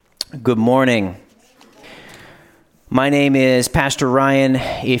Good morning. My name is Pastor Ryan.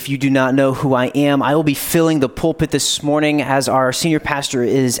 If you do not know who I am, I will be filling the pulpit this morning as our senior pastor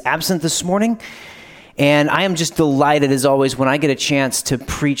is absent this morning. And I am just delighted, as always, when I get a chance to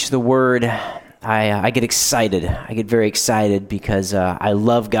preach the word. I get excited. I get very excited because I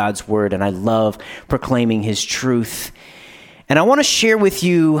love God's word and I love proclaiming his truth. And I want to share with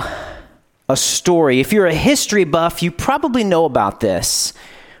you a story. If you're a history buff, you probably know about this.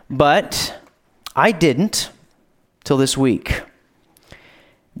 But I didn't till this week.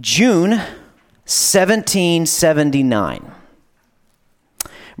 June 1779.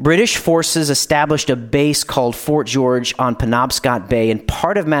 British forces established a base called Fort George on Penobscot Bay in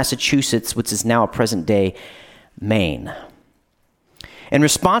part of Massachusetts, which is now a present-day Maine. In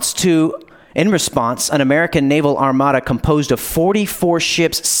response, an American naval armada composed of 44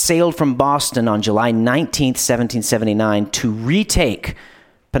 ships sailed from Boston on July 19th, 1779 to retake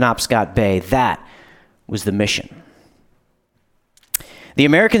Penobscot Bay. That was the mission. The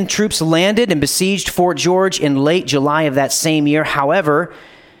American troops landed and besieged Fort George in late July of that same year. However,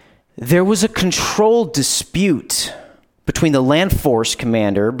 there was a controlled dispute between the land force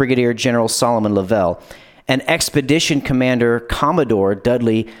commander, Brigadier General Solomon Lavelle, and expedition commander, Commodore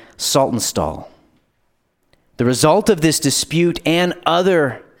Dudley Saltonstall. The result of this dispute and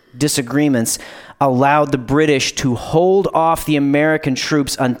other disagreements allowed the British to hold off the American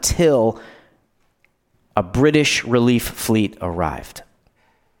troops until a British relief fleet arrived.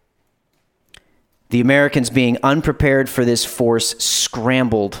 The Americans, being unprepared for this force,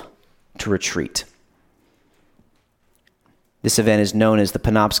 scrambled to retreat. This event is known as the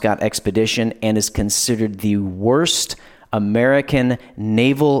Penobscot Expedition and is considered the worst American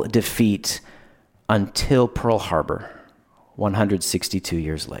naval defeat until Pearl Harbor, 162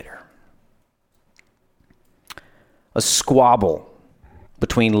 years later. A squabble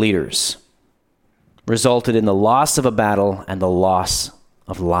between leaders resulted in the loss of a battle and the loss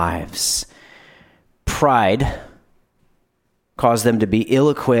of lives. Pride caused them to be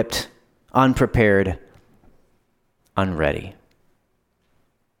ill-equipped, unprepared, unready.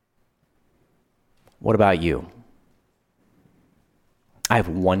 What about you? I have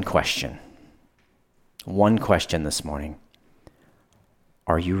one question. One question this morning.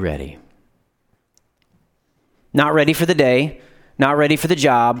 Are you ready? Not ready for the day, not ready for the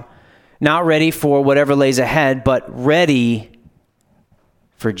job, not ready for whatever lays ahead, but ready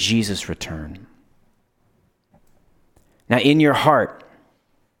for Jesus' return. Now, in your heart,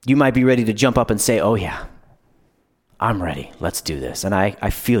 you might be ready to jump up and say, oh yeah, I'm ready. Let's do this. And I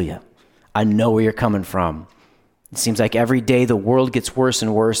feel you. I know where you're coming from. It seems like every day the world gets worse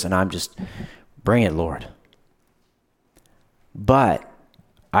and worse, and I'm just, bring it, Lord. But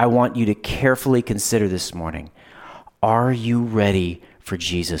I want you to carefully consider this morning, are you ready for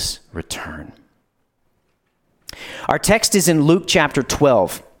Jesus' return? Our text is in Luke chapter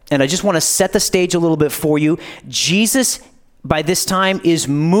 12, and I just want to set the stage a little bit for you. Jesus, by this time, is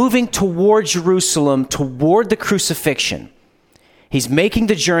moving toward Jerusalem, toward the crucifixion. He's making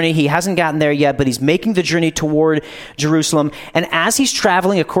the journey. He hasn't gotten there yet, but he's making the journey toward Jerusalem. And as he's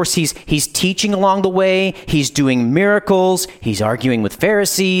traveling, of course, he's teaching along the way. He's doing miracles. He's arguing with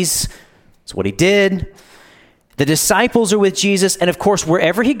Pharisees. That's what he did. The disciples are with Jesus. And of course,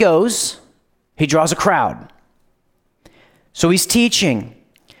 wherever he goes, he draws a crowd. So he's teaching.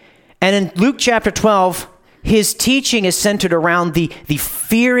 And in Luke chapter 12, his teaching is centered around the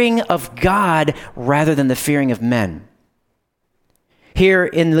fearing of God rather than the fearing of men. Here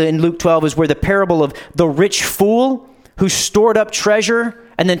in Luke 12 is where the parable of the rich fool who stored up treasure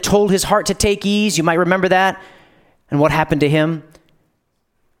and then told his heart to take ease. You might remember that. And what happened to him?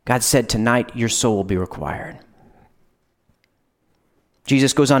 God said, tonight your soul will be required.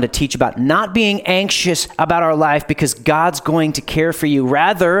 Jesus goes on to teach about not being anxious about our life because God's going to care for you.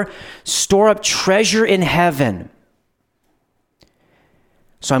 Rather, store up treasure in heaven.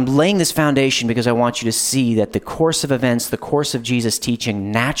 So I'm laying this foundation because I want you to see that the course of events, the course of Jesus'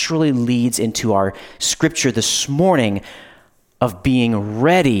 teaching naturally leads into our scripture this morning of being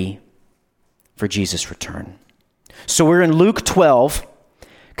ready for Jesus' return. So we're in Luke 12,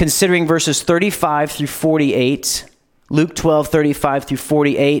 considering verses 35 through 48. Luke 12, 35 through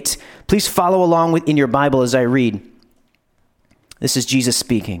 48. Please follow along in your Bible as I read. This is Jesus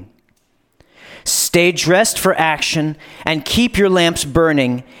speaking. Stay dressed for action and keep your lamps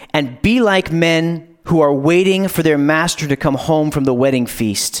burning and be like men who are waiting for their master to come home from the wedding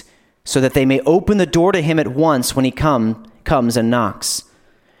feast so that they may open the door to him at once when he comes and knocks.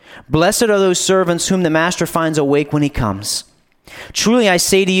 Blessed are those servants whom the master finds awake when he comes. Truly I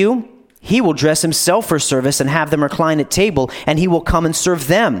say to you, he will dress himself for service and have them recline at table, and he will come and serve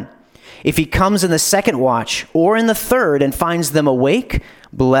them. If he comes in the second watch or in the third and finds them awake,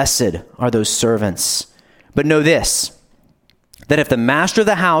 blessed are those servants. But know this, that if the master of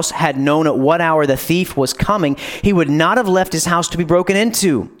the house had known at what hour the thief was coming, he would not have left his house to be broken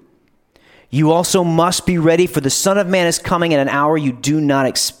into. You also must be ready, for the Son of Man is coming at an hour you do not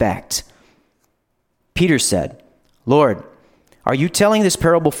expect. Peter said, Lord, are you telling this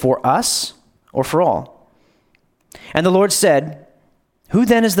parable for us or for all? And the Lord said, who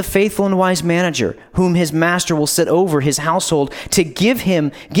then is the faithful and wise manager, whom his master will set over his household to give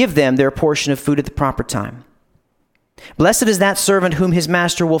them their portion of food at the proper time? Blessed is that servant whom his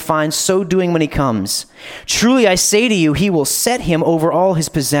master will find so doing when he comes. Truly I say to you, he will set him over all his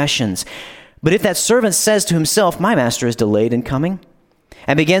possessions. But if that servant says to himself, my master is delayed in coming,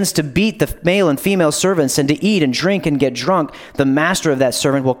 and begins to beat the male and female servants and to eat and drink and get drunk, the master of that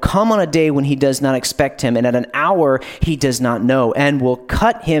servant will come on a day when he does not expect him, and at an hour he does not know, and will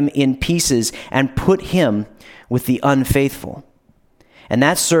cut him in pieces and put him with the unfaithful. And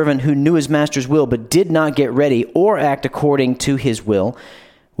that servant who knew his master's will but did not get ready or act according to his will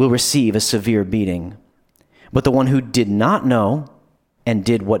receive a severe beating. But the one who did not know and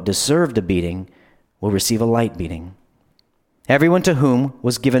did what deserved a beating will receive a light beating. Everyone to whom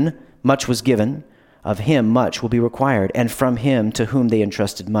much was given, of him much will be required, and from him to whom they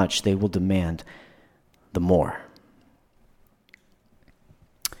entrusted much, they will demand the more.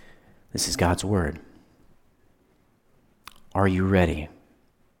 This is God's word. Are you ready?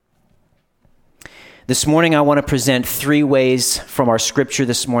 This morning, I want to present 3 ways from our scripture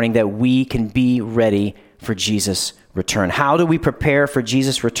this morning that we can be ready for Jesus' return. How do we prepare for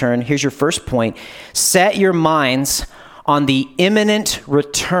Jesus' return? Here's your first point. Set your minds on the imminent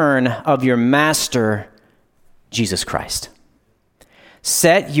return of your master, Jesus Christ.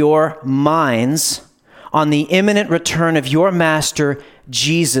 Set your minds on the imminent return of your master,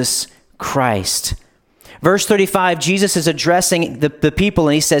 Jesus Christ. Verse 35, Jesus is addressing the people,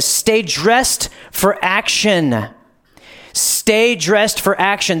 and he says, stay dressed for action. Stay dressed for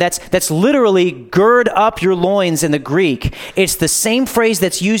action. That's literally gird up your loins in the Greek. It's the same phrase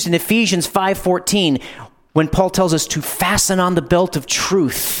that's used in Ephesians 5:14 when Paul tells us to fasten on the belt of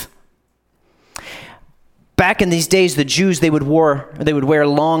truth. Back in these days, the Jews, they would wear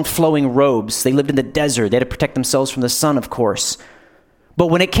long flowing robes. They lived in the desert. They had to protect themselves from the sun, of course. But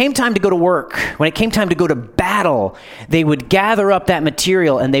when it came time to go to work, when it came time to go to battle, they would gather up that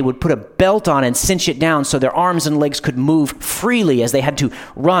material and they would put a belt on and cinch it down so their arms and legs could move freely as they had to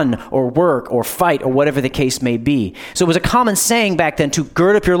run or work or fight or whatever the case may be. So it was a common saying back then to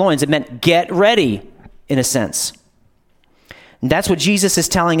gird up your loins. It meant get ready, in a sense. And that's what Jesus is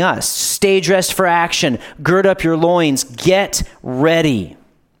telling us. Stay dressed for action. Gird up your loins. Get ready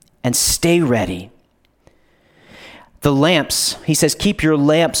and stay ready. The lamps, he says, keep your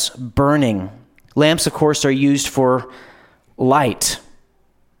lamps burning. Lamps, of course, are used for light.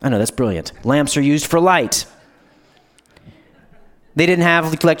 I know, that's brilliant. Lamps are used for light. They didn't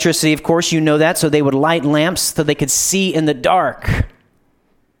have electricity, of course, you know that, so they would light lamps so they could see in the dark.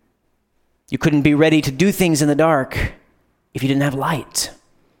 You couldn't be ready to do things in the dark if you didn't have light.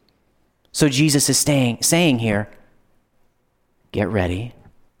 So Jesus is saying here, get ready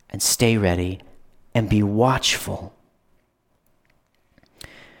and stay ready and be watchful.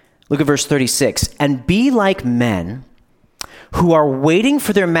 Look at verse 36. And be like men who are waiting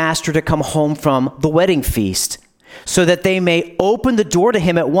for their master to come home from the wedding feast, so that they may open the door to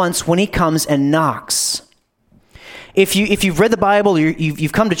him at once when he comes and knocks. If you've read the Bible,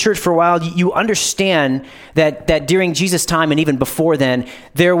 you've come to church for a while, you understand that during Jesus' time and even before then,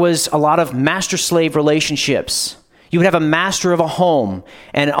 there was a lot of master-slave relationships. You would have a master of a home,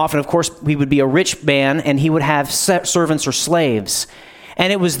 and often, of course, he would be a rich man, and he would have servants or slaves.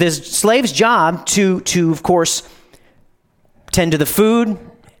 And it was this slave's job to of course, tend to the food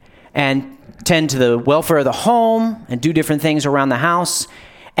and tend to the welfare of the home and do different things around the house.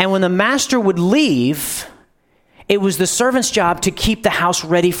 And when the master would leave, it was the servant's job to keep the house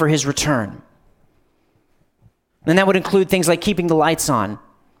ready for his return. And that would include things like keeping the lights on.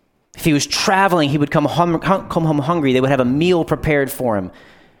 If he was traveling, he would come home hungry. They would have a meal prepared for him.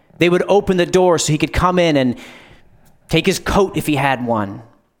 They would open the door so he could come in and take his coat if he had one.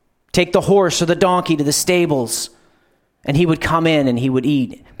 Take the horse or the donkey to the stables. And he would come in and he would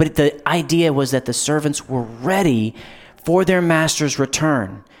eat. But the idea was that the servants were ready for their master's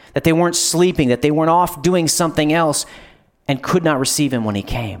return. That they weren't sleeping, that they weren't off doing something else and could not receive him when he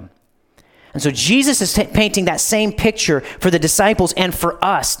came. And so Jesus is painting that same picture for the disciples and for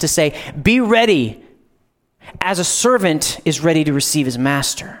us to say, be ready as a servant is ready to receive his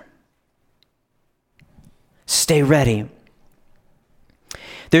master. Stay ready.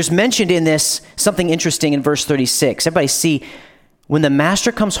 There's mentioned in this something interesting in verse 36. Everybody see, when the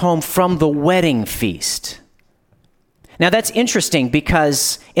master comes home from the wedding feast. Now that's interesting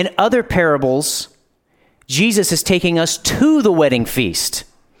because in other parables, Jesus is taking us to the wedding feast.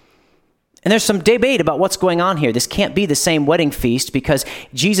 And there's some debate about what's going on here. This can't be the same wedding feast because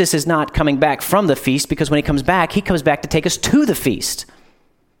Jesus is not coming back from the feast, because when he comes back to take us to the feast.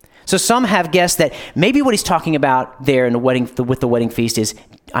 So some have guessed that maybe what he's talking about there in with the wedding feast is,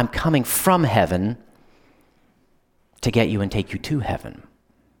 I'm coming from heaven to get you and take you to heaven.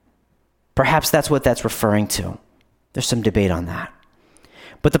 Perhaps that's what that's referring to. There's some debate on that.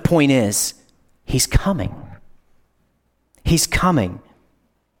 But the point is, he's coming. He's coming.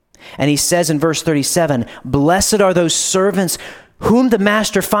 And he says in verse 37, "Blessed are those servants whom the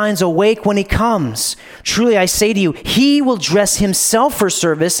master finds awake when he comes. Truly I say to you, he will dress himself for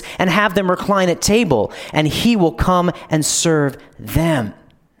service and have them recline at table, and he will come and serve them."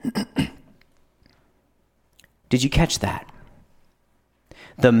 Did you catch that?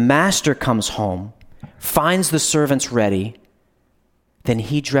 The master comes home, finds the servants ready, then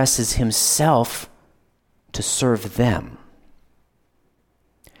he dresses himself to serve them.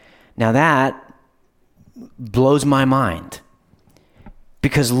 Now that blows my mind,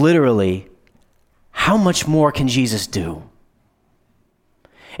 because literally, how much more can Jesus do?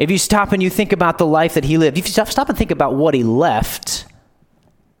 If you stop and you think about the life that he lived, if you stop and think about what he left,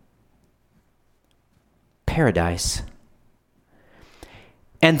 paradise.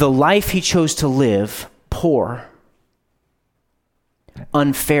 And the life he chose to live, poor,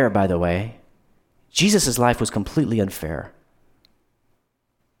 unfair, by the way. Jesus' life was completely unfair.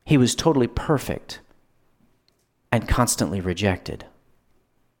 He was totally perfect and constantly rejected.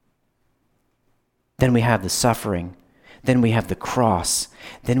 Then we have the suffering. Then we have the cross.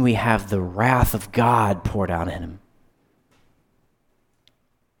 Then we have the wrath of God poured out in him.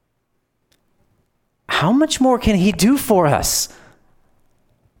 How much more can he do for us?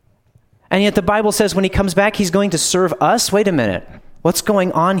 And yet the Bible says when he comes back, he's going to serve us. Wait a minute. What's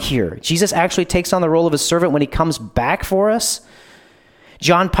going on here? Jesus actually takes on the role of a servant when he comes back for us?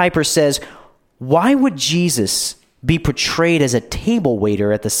 John Piper says, why would Jesus be portrayed as a table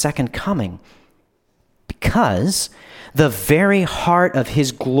waiter at the second coming? Because the very heart of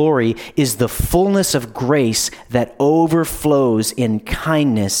his glory is the fullness of grace that overflows in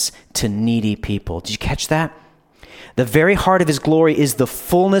kindness to needy people. Did you catch that? The very heart of his glory is the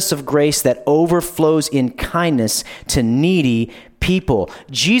fullness of grace that overflows in kindness to needy people.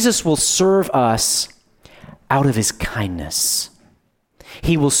 Jesus will serve us out of his kindness.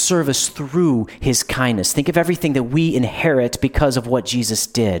 He will serve us through his kindness. Think of everything that we inherit because of what Jesus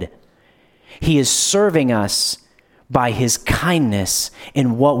did. He is serving us by his kindness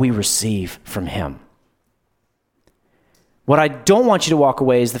in what we receive from him. What I don't want you to walk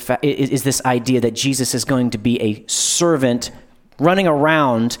away is this idea that Jesus is going to be a servant running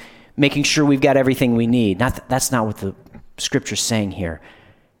around making sure we've got everything we need. That's not what the scripture's saying here.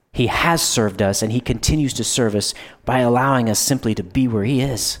 He has served us, and he continues to serve us by allowing us simply to be where he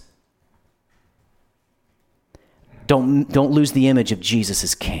is. Don't lose the image of Jesus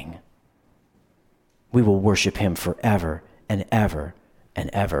as king. We will worship him forever and ever and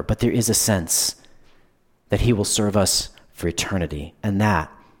ever. But there is a sense that he will serve us for eternity, and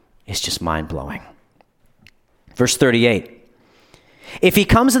that is just mind-blowing. Verse 38. If he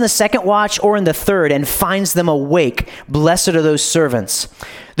comes in the second watch or in the third and finds them awake, blessed are those servants.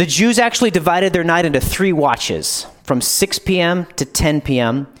 The Jews actually divided their night into 3 watches, from 6 p.m. to 10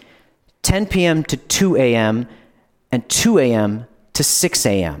 p.m., 10 p.m. to 2 a.m., and 2 a.m. to 6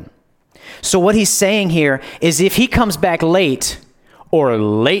 a.m. So what he's saying here is if he comes back late or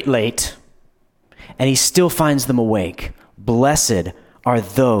late, and he still finds them awake, blessed are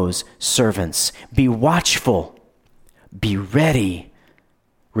those servants. Be watchful, be ready,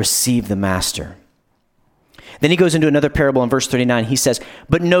 receive the master. Then he goes into another parable in verse 39. He says,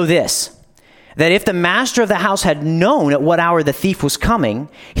 but know this, that if the master of the house had known at what hour the thief was coming,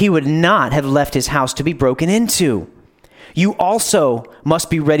 he would not have left his house to be broken into. You also must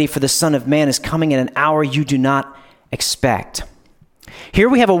be ready, for the Son of Man is coming in an hour you do not expect. Here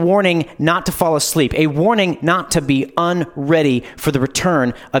we have a warning not to fall asleep, a warning not to be unready for the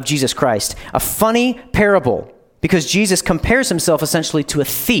return of Jesus Christ. A funny parable, because Jesus compares himself essentially to a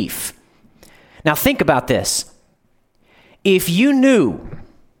thief. Now think about this. If you knew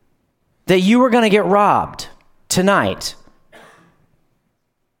that you were going to get robbed tonight,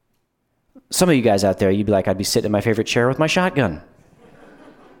 some of you guys out there, you'd be like, I'd be sitting in my favorite chair with my shotgun.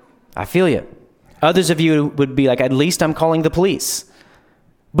 I feel you. Others of you would be like, at least I'm calling the police.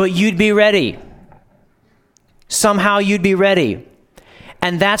 But you'd be ready. Somehow you'd be ready.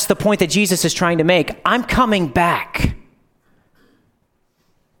 And that's the point that Jesus is trying to make. I'm coming back.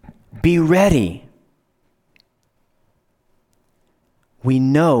 Be ready. We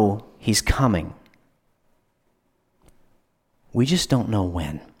know he's coming. We just don't know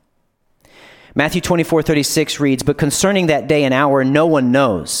when. Matthew 24:36 reads, "But concerning that day and hour, no one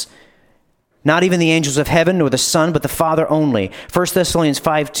knows. Not even the angels of heaven, nor the Son, but the Father only." 1 Thessalonians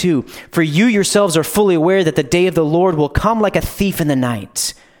 5:2, "For you yourselves are fully aware that the day of the Lord will come like a thief in the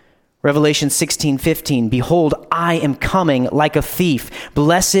night." Revelation 16:15, "Behold, I am coming like a thief.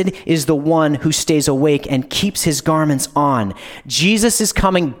 Blessed is the one who stays awake and keeps his garments on." Jesus is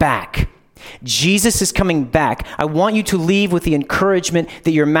coming back. Jesus is coming back. I want you to leave with the encouragement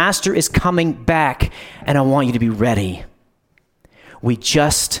that your master is coming back, and I want you to be ready. We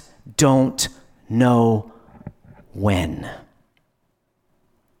just don't know when.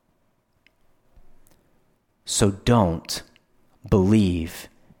 So don't believe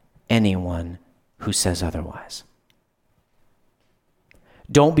anyone who says otherwise.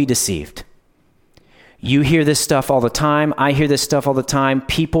 Don't be deceived. You hear this stuff all the time. I hear this stuff all the time.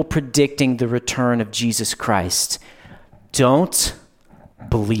 People predicting the return of Jesus Christ. Don't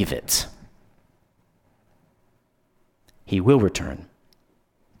believe it. He will return,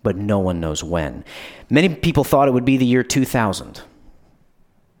 but no one knows when. Many people thought it would be the year 2000.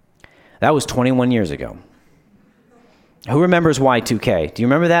 That was 21 years ago. Who remembers Y2K? Do you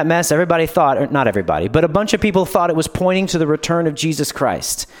remember that mess? Everybody thought, or not everybody, but a bunch of people thought it was pointing to the return of Jesus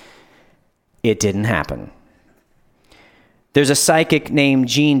Christ. It didn't happen. There's a psychic named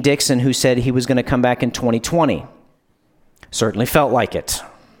Gene Dixon who said he was going to come back in 2020. Certainly felt like it,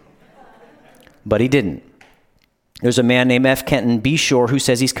 but he didn't. There's a man named F. Kenton Beshore who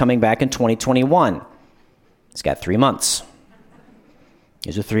says he's coming back in 2021. He's got 3 months.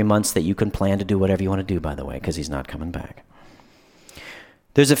 These are 3 months that you can plan to do whatever you want to do, by the way, because he's not coming back.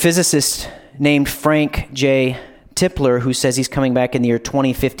 There's a physicist named Frank J. Tipler who says he's coming back in the year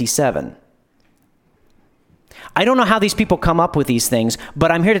 2057. I don't know how these people come up with these things,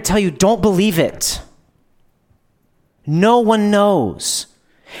 but I'm here to tell you, don't believe it. No one knows.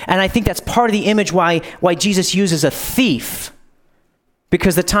 And I think that's part of the image why Jesus uses a thief,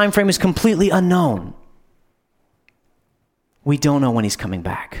 because the time frame is completely unknown. We don't know when he's coming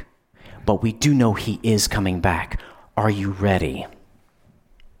back, but we do know he is coming back. Are you ready?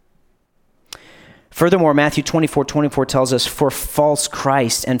 Furthermore, Matthew 24:24 tells us, "For false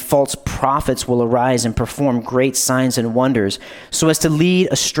Christ and false prophets will arise and perform great signs and wonders, so as to lead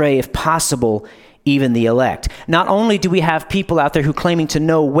astray, if possible, even the elect." Not only do we have people out there who claiming to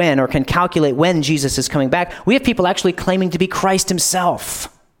know when or can calculate when Jesus is coming back, we have people actually claiming to be Christ himself.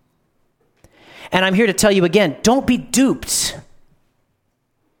 And I'm here to tell you again, don't be duped.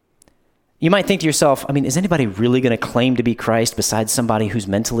 You might think to yourself, is anybody really going to claim to be Christ besides somebody who's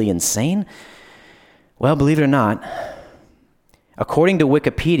mentally insane? Well, believe it or not, according to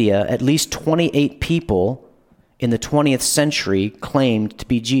Wikipedia, at least 28 people in the 20th century claimed to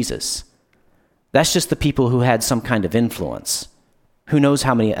be Jesus. That's just the people who had some kind of influence. Who knows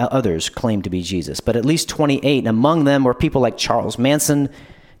how many others claimed to be Jesus? But at least 28, and among them were people like Charles Manson,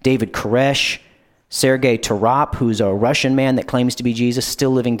 David Koresh, Sergei Tarap, who's a Russian man that claims to be Jesus, still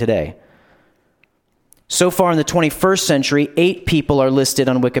living today. So far in the 21st century, 8 people are listed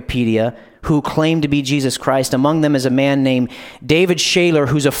on Wikipedia who claim to be Jesus Christ. Among them is a man named David Shaler,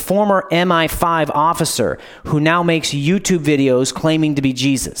 who's a former MI5 officer who now makes YouTube videos claiming to be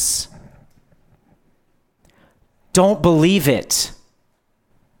Jesus. Don't believe it.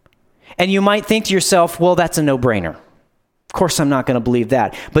 And you might think to yourself, well, that's a no-brainer. Of course, I'm not going to believe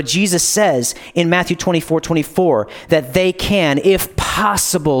that. But Jesus says in Matthew 24:24 that they can, if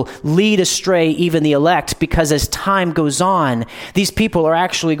possible, lead astray even the elect, because as time goes on, these people are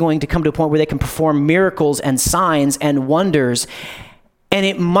actually going to come to a point where they can perform miracles and signs and wonders. And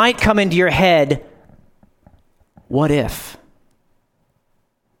it might come into your head, what if?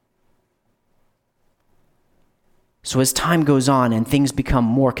 So as time goes on and things become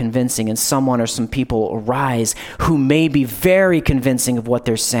more convincing and someone or some people arise who may be very convincing of what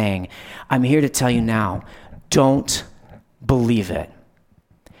they're saying, I'm here to tell you now, don't believe it.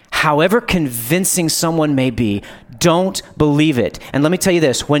 However convincing someone may be, don't believe it. And let me tell you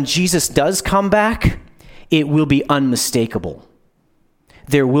this, when Jesus does come back, it will be unmistakable.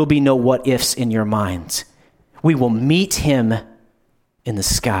 There will be no what ifs in your minds. We will meet him in the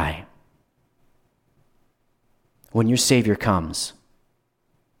sky. When your Savior comes,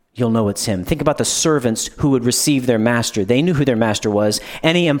 you'll know it's him. Think about the servants who would receive their master. They knew who their master was.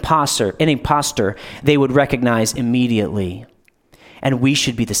 Any imposter, they would recognize immediately. And we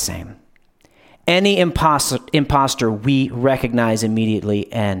should be the same. any imposter we recognize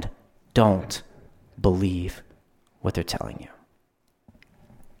immediately and don't believe what they're telling you.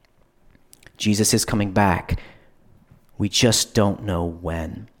 Jesus is coming back. We just don't know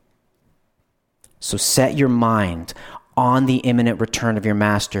when. So set your mind on the imminent return of your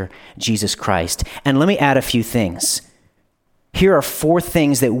Master, Jesus Christ. And let me add a few things. Here are 4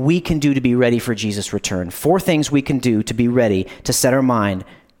 things that we can do to be ready for Jesus' return. 4 things we can do to be ready to set our mind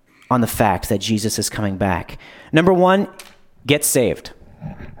on the fact that Jesus is coming back. Number 1, get saved.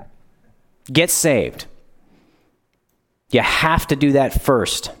 Get saved. You have to do that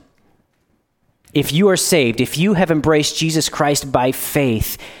first. If you are saved, if you have embraced Jesus Christ by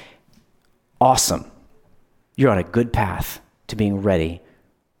faith, awesome. You're on a good path to being ready.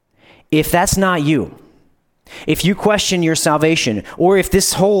 If that's not you, if you question your salvation, or if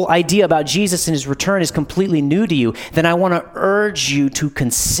this whole idea about Jesus and his return is completely new to you, then I want to urge you to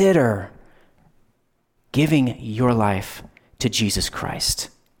consider giving your life to Jesus Christ.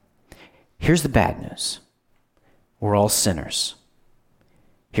 Here's the bad news. We're all sinners.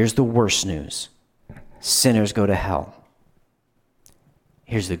 Here's the worst news. Sinners go to hell.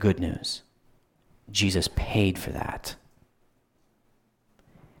 Here's the good news. Jesus paid for that.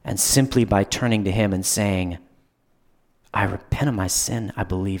 And simply by turning to him and saying, I repent of my sin, I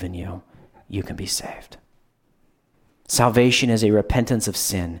believe in you, you can be saved. Salvation is a repentance of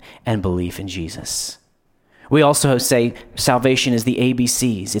sin and belief in Jesus. We also say salvation is the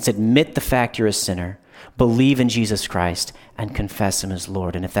ABCs. It's admit the fact you're a sinner, believe in Jesus Christ, and confess him as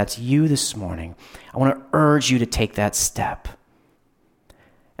Lord. And if that's you this morning, I want to urge you to take that step.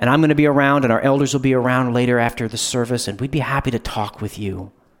 And I'm going to be around, and our elders will be around later after the service, and we'd be happy to talk with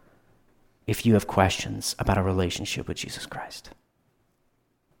you if you have questions about a relationship with Jesus Christ.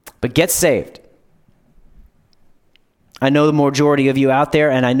 But get saved. I know the majority of you out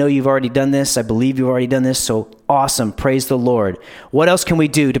there, and I know you've already done this. I believe you've already done this, so awesome. Praise the Lord. What else can we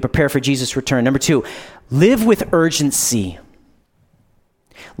do to prepare for Jesus' return? Number 2, live with urgency.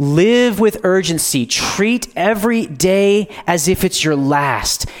 Live with urgency. Treat every day as if it's your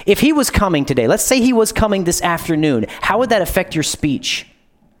last. If he was coming today, let's say he was coming this afternoon, how would that affect your speech?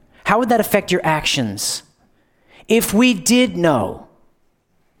 How would that affect your actions? If we did know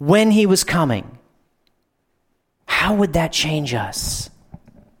when he was coming, how would that change us?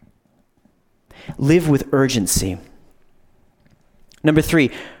 Live with urgency. Number 3,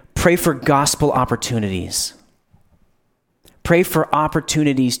 pray for gospel opportunities. Pray for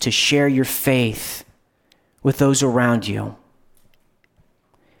opportunities to share your faith with those around you.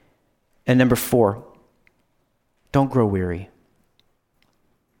 And number 4, don't grow weary.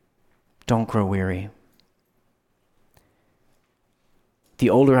 Don't grow weary. The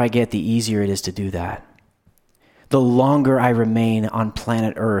older I get, the easier it is to do that. The longer I remain on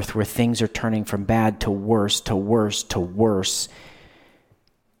planet Earth, where things are turning from bad to worse, to worse, to worse,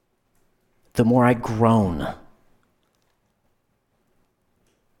 the more I groan.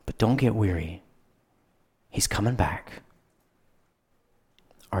 But don't get weary. He's coming back.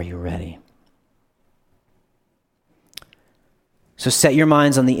 Are you ready? So set your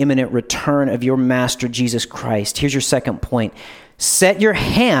minds on the imminent return of your Master, Jesus Christ. Here's your second point. Set your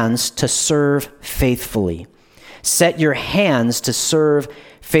hands to serve faithfully. Set your hands to serve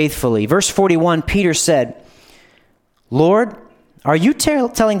faithfully. Verse 41, Peter said, Lord, are you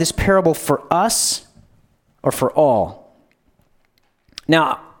telling this parable for us or for all?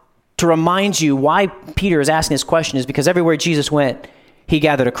 Now, to remind you why Peter is asking this question is because everywhere Jesus went, he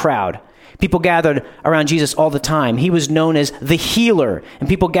gathered a crowd. People gathered around Jesus all the time. He was known as the healer, and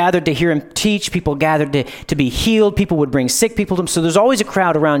people gathered to hear him teach. People gathered to be healed. People would bring sick people to him. So there's always a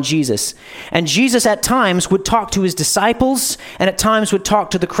crowd around Jesus. And Jesus at times would talk to his disciples and at times would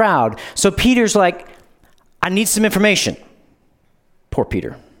talk to the crowd. So Peter's like, I need some information. Poor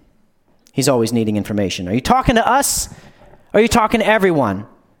Peter. He's always needing information. Are you talking to us? Or are you talking to everyone?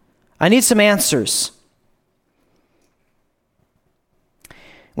 I need some answers.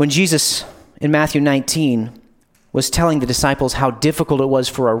 When Jesus, in Matthew 19, was telling the disciples how difficult it was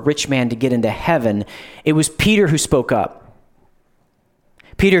for a rich man to get into heaven, it was Peter who spoke up.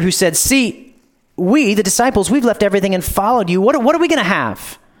 Peter who said, see, we, the disciples, we've left everything and followed you. What are we going to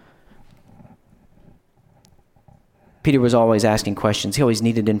have? Peter was always asking questions. He always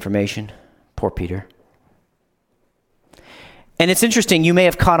needed information. Poor Peter. And it's interesting, you may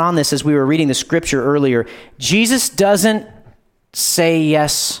have caught on this as we were reading the scripture earlier. Jesus doesn't say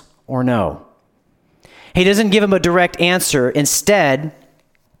yes or no. He doesn't give him a direct answer. Instead,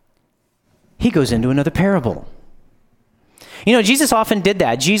 he goes into another parable. You know, Jesus often did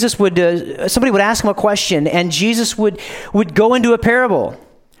that. Jesus would, somebody would ask him a question, and Jesus would go into a parable.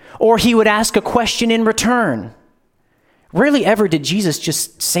 or he would ask a question in return. Rarely ever did Jesus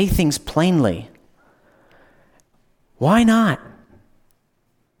just say things plainly. Why not?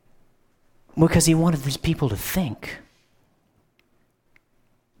 Because he wanted his people to think.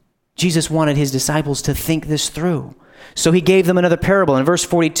 Jesus wanted his disciples to think this through. So he gave them another parable. In verse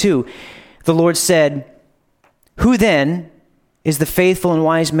 42, the Lord said, "Who then is the faithful and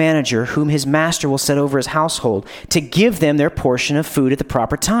wise manager whom his master will set over his household to give them their portion of food at the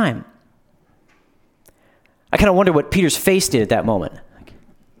proper time?" I kind of wonder what Peter's face did at that moment.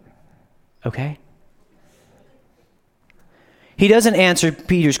 Okay. He doesn't answer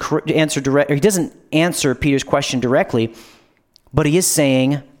Peter's question directly, but he is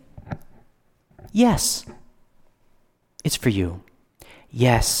saying, yes, it's for you.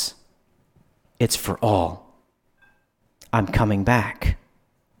 Yes, it's for all. I'm coming back.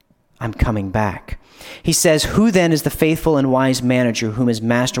 I'm coming back. He says, "Who then is the faithful and wise manager whom his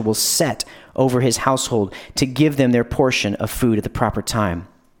master will set over his household to give them their portion of food at the proper time?"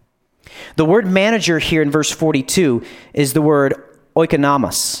 The word manager here in verse 42 is the word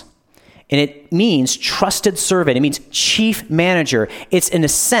oikonomos, and it means trusted servant. It means chief manager. It's, in a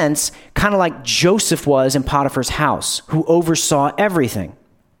sense, kind of like Joseph was in Potiphar's house, who oversaw everything.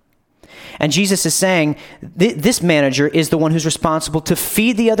 And Jesus is saying, this manager is the one who's responsible to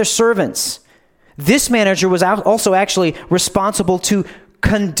feed the other servants. This manager was also actually responsible to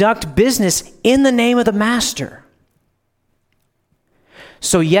conduct business in the name of the master.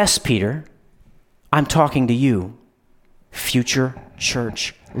 So yes, Peter, I'm talking to you, future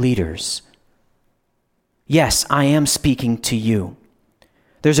church leaders. Yes, I am speaking to you.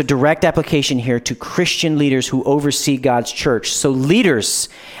 There's a direct application here to Christian leaders who oversee God's church. So leaders,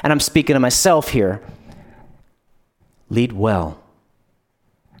 and I'm speaking to myself here, lead well.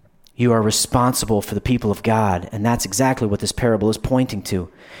 You are responsible for the people of God, and that's exactly what this parable is pointing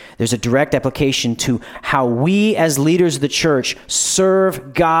to. There's a direct application to how we as leaders of the church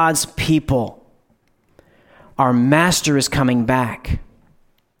serve God's people. Our master is coming back.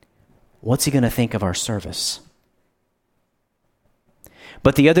 What's he going to think of our service?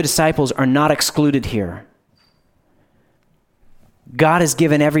 But the other disciples are not excluded here. God has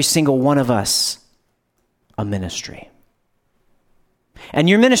given every single one of us a ministry. And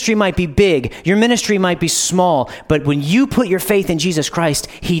your ministry might be big, your ministry might be small, but when you put your faith in Jesus Christ,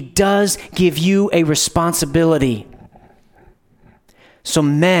 he does give you a responsibility. So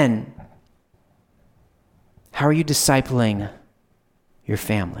men, how are you discipling your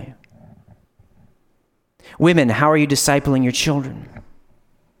family? Women, how are you discipling your children?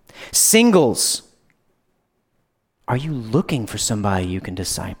 Singles, are you looking for somebody you can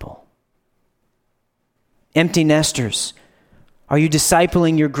disciple? Empty nesters, are you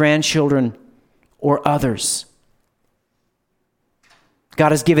discipling your grandchildren or others?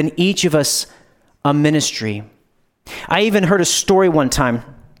 God has given each of us a ministry. I even heard a story one time.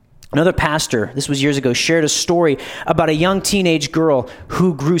 Another pastor, this was years ago, shared a story about a young teenage girl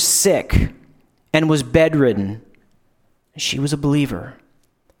who grew sick and was bedridden. She was a believer.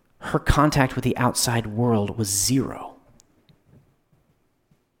 Her contact with the outside world was zero.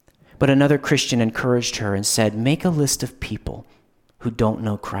 But another Christian encouraged her and said, make a list of people who don't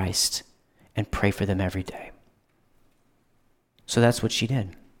know Christ and pray for them every day. So that's what she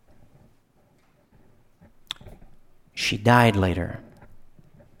did. She died later,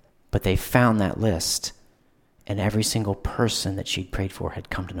 but they found that list, and every single person that she'd prayed for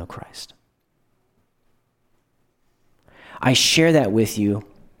had come to know Christ. I share that with you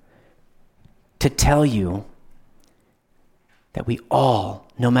to tell you that we all,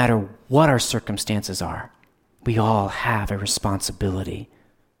 no matter what our circumstances are, we all have a responsibility.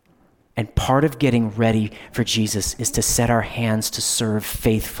 And part of getting ready for Jesus is to set our hands to serve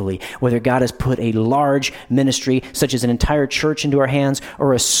faithfully. Whether God has put a large ministry, such as an entire church, into our hands,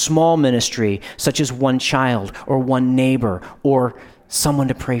 or a small ministry, such as one child or one neighbor or someone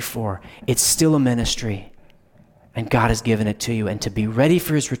to pray for, it's still a ministry. And God has given it to you. And to be ready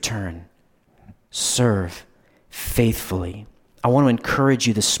for his return, serve faithfully. I want to encourage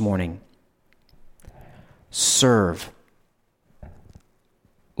you this morning. Serve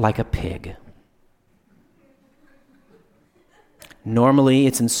like a pig. Normally,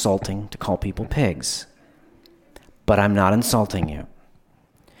 it's insulting to call people pigs, but I'm not insulting you.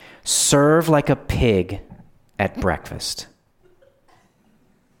 Serve like a pig at breakfast,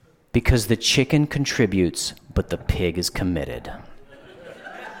 because the chicken contributes, but the pig is committed.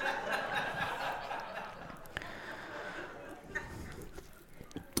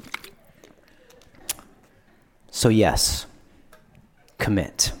 So yes,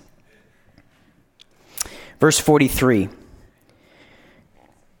 commit. Verse 43.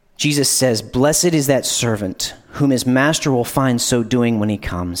 Jesus says, "Blessed is that servant whom his master will find so doing when he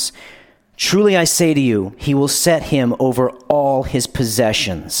comes. Truly I say to you, he will set him over all his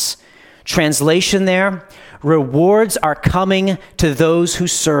possessions." Translation there, rewards are coming to those who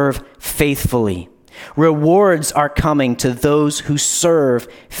serve faithfully. Rewards are coming to those who serve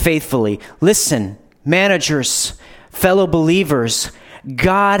faithfully. Listen, managers, fellow believers,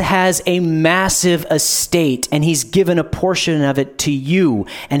 God has a massive estate, and he's given a portion of it to you,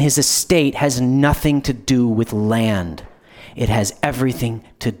 and his estate has nothing to do with land. It has everything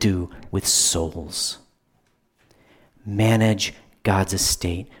to do with souls. Manage God's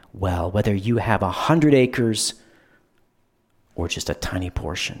estate well, whether you have 100 acres or just a tiny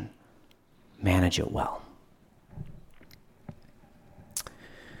portion. Manage it well.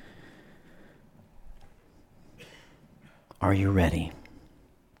 Are you ready?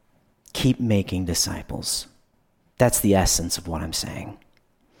 Keep making disciples. That's the essence of what I'm saying.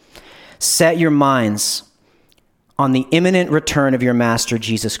 Set your minds on the imminent return of your Master,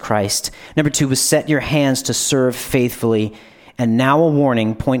 Jesus Christ. Number 2 was set your hands to serve faithfully. And now a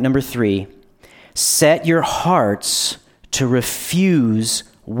warning, point number 3, set your hearts to refuse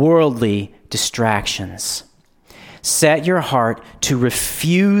worldly distractions. Set your heart to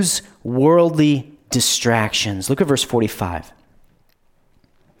refuse worldly distractions. Look at verse 45.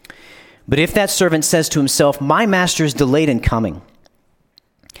 But if that servant says to himself, "My master is delayed in coming,"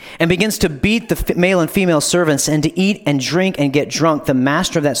 and begins to beat the male and female servants and to eat and drink and get drunk, the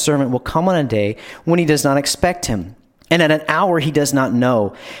master of that servant will come on a day when he does not expect him, and at an hour he does not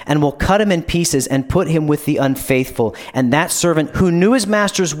know, and will cut him in pieces and put him with the unfaithful. And that servant who knew his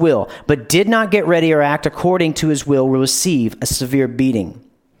master's will, but did not get ready or act according to his will receive a severe beating.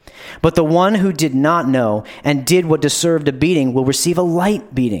 But the one who did not know and did what deserved a beating will receive a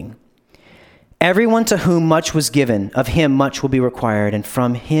light beating. Everyone to whom much was given, of him much will be required, and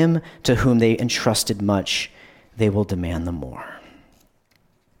from him to whom they entrusted much, they will demand the more.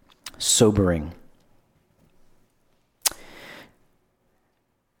 Sobering.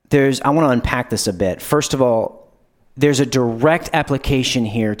 I want to unpack this a bit. First of all, there's a direct application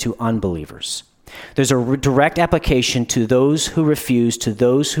here to unbelievers. There's a direct application to those who refuse, to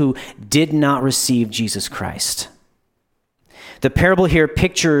those who did not receive Jesus Christ. The parable here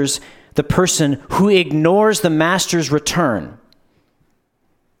pictures the person who ignores the master's return.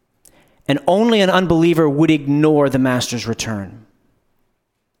 And only an unbeliever would ignore the master's return.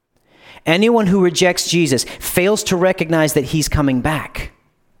 Anyone who rejects Jesus fails to recognize that he's coming back.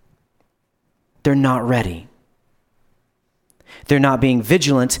 They're not ready. They're not being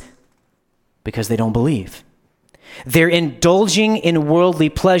vigilant because they don't believe. They're indulging in worldly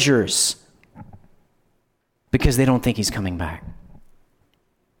pleasures because they don't think he's coming back.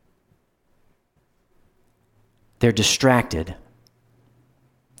 They're distracted.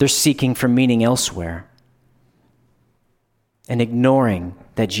 They're seeking for meaning elsewhere and ignoring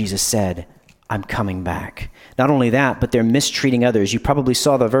that Jesus said, "I'm coming back." Not only that, but they're mistreating others. You probably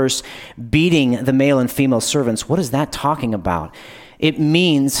saw the verse, beating the male and female servants. What is that talking about? It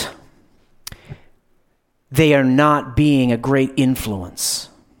means they are not being a great influence.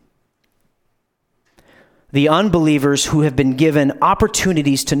 The unbelievers who have been given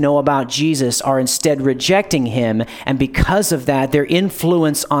opportunities to know about Jesus are instead rejecting him, and because of that, their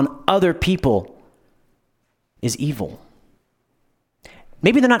influence on other people is evil.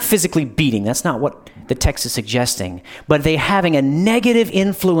 Maybe they're not physically beating, that's not what the text is suggesting, but they're having a negative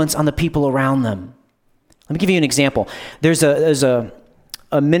influence on the people around them. Let me give you an example. There's a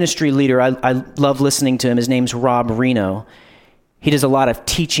ministry leader, I love listening to him, his name's Rob Reno. He does a lot of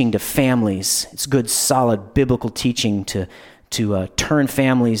teaching to families. It's good, solid biblical teaching to turn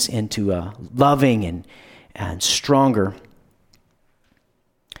families into loving and stronger.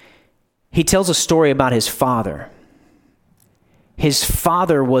 He tells a story about his father. His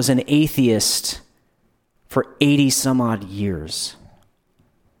father was an atheist for 80 some odd years.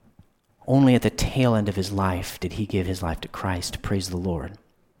 Only at the tail end of his life did he give his life to Christ. Praise the Lord.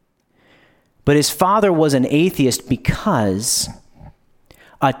 But his father was an atheist because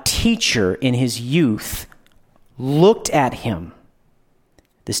a teacher in his youth looked at him.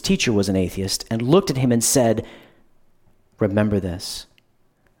 This teacher was an atheist and looked at him and said, "Remember this,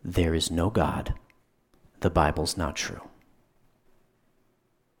 there is no God. The Bible's not true."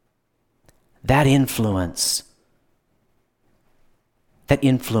 That influenced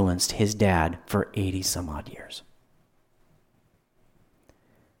his dad for 80 some odd years.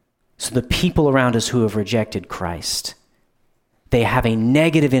 So the people around us who have rejected Christ, they have a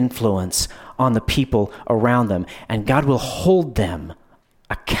negative influence on the people around them, and God will hold them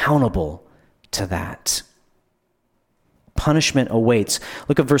accountable to that. Punishment awaits.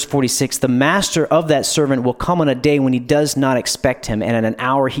 Look at verse 46. The master of that servant will come on a day when he does not expect him, and at an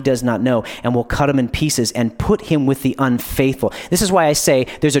hour he does not know, and will cut him in pieces and put him with the unfaithful. This is why I say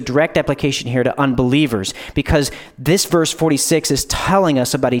there's a direct application here to unbelievers, because this verse 46 is telling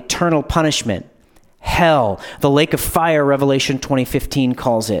us about eternal punishment. Hell, the lake of fire, Revelation 20:15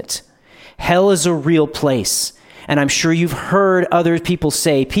 calls it. Hell is a real place. And I'm sure you've heard other people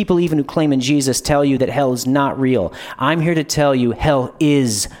say, people even who claim in Jesus tell you that hell is not real. I'm here to tell you hell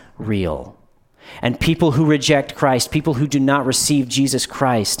is real. And people who reject Christ, people who do not receive Jesus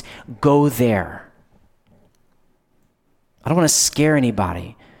Christ, go there. I don't want to scare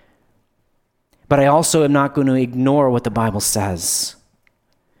anybody. But I also am not going to ignore what the Bible says.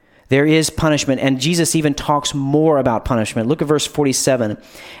 There is punishment, and Jesus even talks more about punishment. Look at verse 47.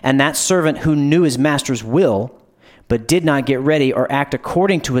 And that servant who knew his master's will, but did not get ready or act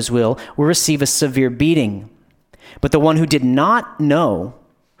according to his will receive a severe beating. But the one who did not know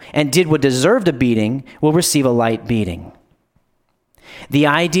and did what deserved a beating will receive a light beating. The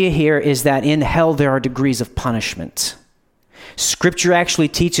idea here is that in hell there are degrees of punishment. Scripture actually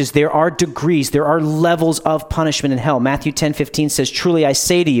teaches there are degrees, there are levels of punishment in hell. Matthew 10:15 says, "Truly I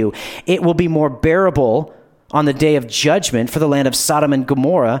say to you, it will be more bearable on the day of judgment for the land of Sodom and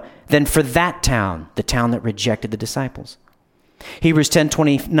Gomorrah than for that town, the town that rejected the disciples." Hebrews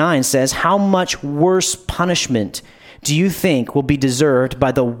 10:29 says, "How much worse punishment do you think will be deserved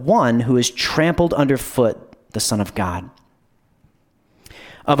by the one who has trampled underfoot the Son of God?"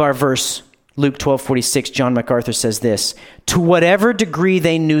 Of our verse, Luke 12:46, John MacArthur says this, "To whatever degree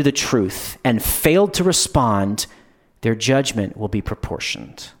they knew the truth and failed to respond, their judgment will be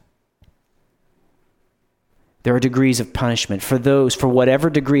proportioned." There are degrees of punishment for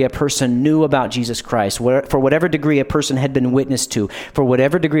whatever degree a person knew about Jesus Christ, for whatever degree a person had been witnessed to, for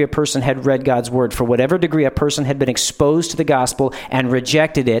whatever degree a person had read God's word, for whatever degree a person had been exposed to the gospel and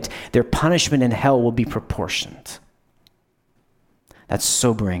rejected it, their punishment in hell will be proportioned. That's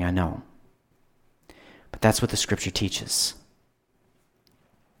sobering, I know. But that's what the scripture teaches.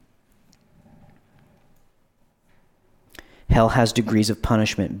 Hell has degrees of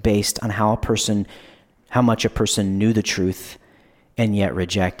punishment based on how much a person knew the truth and yet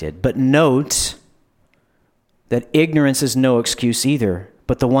rejected. But note that ignorance is no excuse either.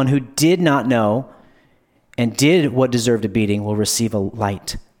 But the one who did not know and did what deserved a beating will receive a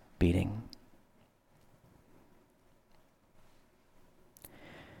light beating.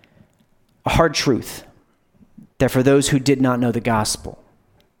 A hard truth that for those who did not know the gospel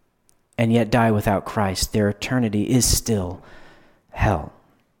and yet die without Christ, their eternity is still hell.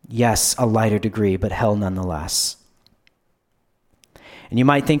 Yes, a lighter degree, but hell nonetheless. And you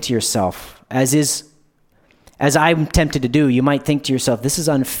might think to yourself, as I'm tempted to do, you might think to yourself, this is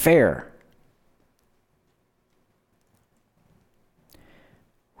unfair.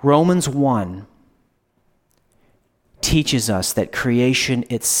 Romans 1 teaches us that creation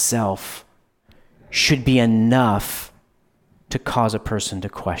itself should be enough to cause a person to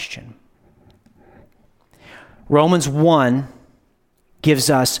question. Romans 1 gives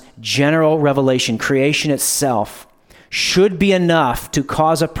us general revelation. Creation itself should be enough to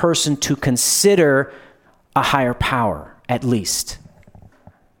cause a person to consider a higher power, at least.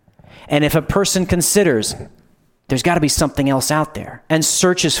 And if a person considers there's got to be something else out there and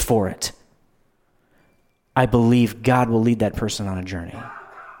searches for it, I believe God will lead that person on a journey.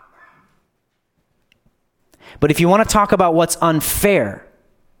 But if you want to talk about what's unfair,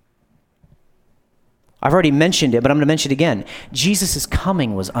 I've already mentioned it, but I'm going to mention it again. Jesus'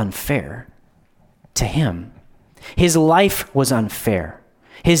 coming was unfair to him. His life was unfair.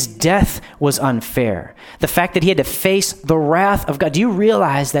 His death was unfair. The fact that he had to face the wrath of God. Do you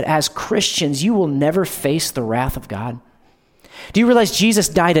realize that as Christians, you will never face the wrath of God? Do you realize Jesus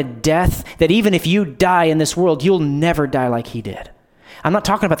died a death that even if you die in this world, you'll never die like he did? I'm not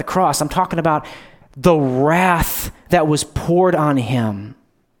talking about the cross. I'm talking about the wrath that was poured on him.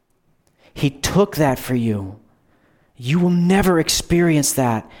 He took that for you. You will never experience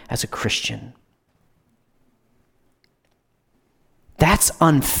that as a Christian. That's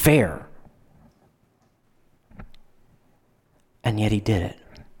unfair. And yet he did it.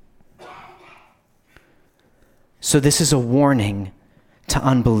 So this is a warning to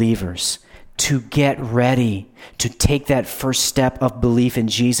unbelievers to get ready to take that first step of belief in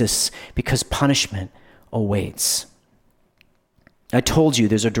Jesus, because punishment awaits. I told you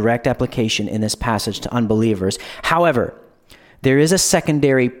there's a direct application in this passage to unbelievers. However, there is a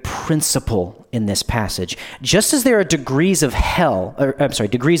secondary principle in this passage. Just as there are degrees of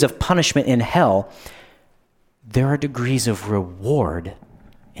degrees of punishment in hell, there are degrees of reward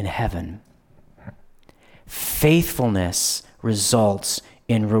in heaven. faithfulness results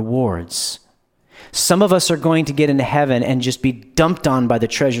in rewards. Some of us are going to get into heaven and just be dumped on by the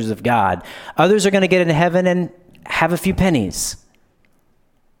treasures of God. Others are going to get into heaven and have a few pennies.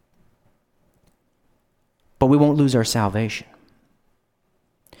 But we won't lose our salvation.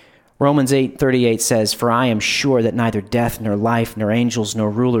 Romans 8:38 says, "For I am sure that neither death, nor life, nor angels,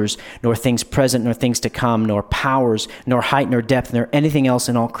 nor rulers, nor things present, nor things to come, nor powers, nor height, nor depth, nor anything else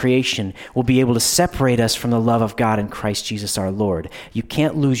in all creation will be able to separate us from the love of God in Christ Jesus our Lord." You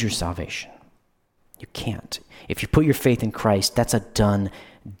can't lose your salvation. You can't. If you put your faith in Christ, that's a done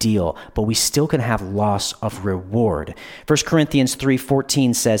deal. But we still can have loss of reward. 1 Corinthians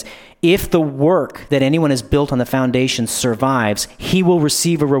 3:14 says, "If the work that anyone has built on the foundation survives, he will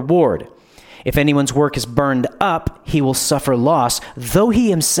receive a reward. If anyone's work is burned up, he will suffer loss, though he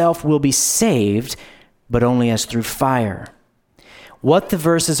himself will be saved, but only as through fire." What the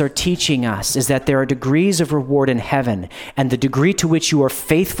verses are teaching us is that there are degrees of reward in heaven, and the degree to which you are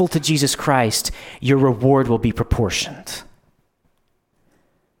faithful to Jesus Christ, your reward will be proportioned.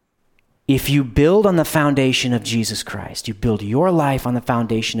 If you build on the foundation of Jesus Christ, you build your life on the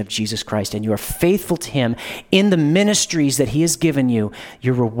foundation of Jesus Christ, and you are faithful to him in the ministries that he has given you,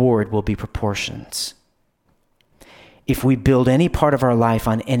 your reward will be proportioned. If we build any part of our life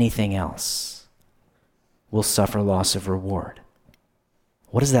on anything else, we'll suffer loss of reward.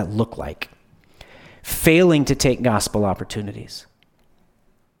 What does that look like? Failing to take gospel opportunities.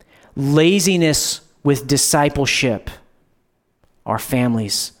 Laziness with discipleship, our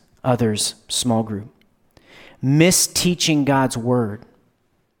families, others, small group. Misteaching God's word.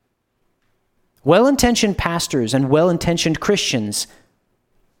 Well-intentioned pastors and well-intentioned Christians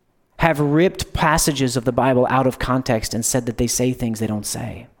have ripped passages of the Bible out of context and said that they say things they don't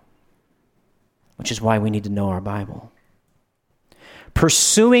say, which is why we need to know our Bible.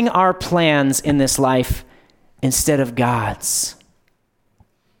 Pursuing our plans in this life instead of God's.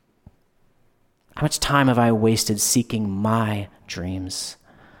 How much time have I wasted seeking my dreams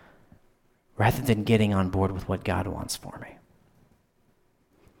rather than getting on board with what God wants for me?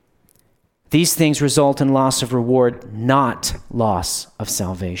 These things result in loss of reward, not loss of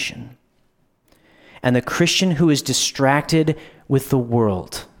salvation. And the Christian who is distracted with the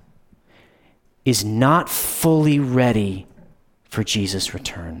world is not fully ready for Jesus'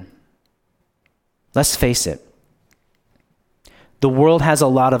 return. Let's face it. The world has a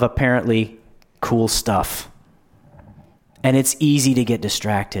lot of apparently cool stuff, and it's easy to get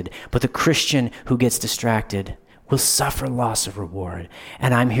distracted. But the Christian who gets distracted will suffer loss of reward.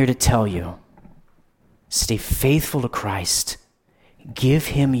 And I'm here to tell you, stay faithful to Christ. Give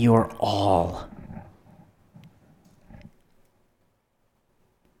him your all.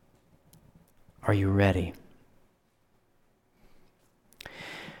 Are you ready?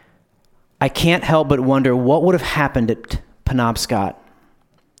 I can't help but wonder what would have happened at Penobscot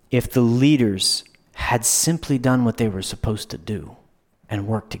if the leaders had simply done what they were supposed to do and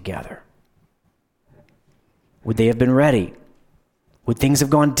worked together. Would they have been ready? Would things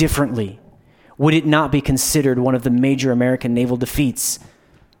have gone differently? Would it not be considered one of the major American naval defeats?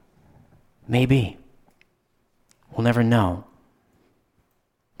 Maybe. We'll never know.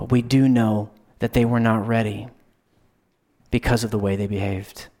 But we do know that they were not ready because of the way they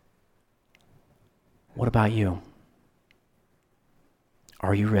behaved. What about you?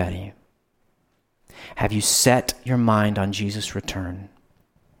 Are you ready? Have you set your mind on Jesus' return?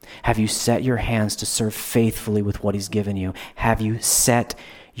 Have you set your hands to serve faithfully with what he's given you? Have you set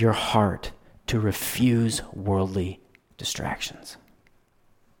your heart to refuse worldly distractions?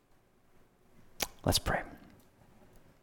 Let's pray.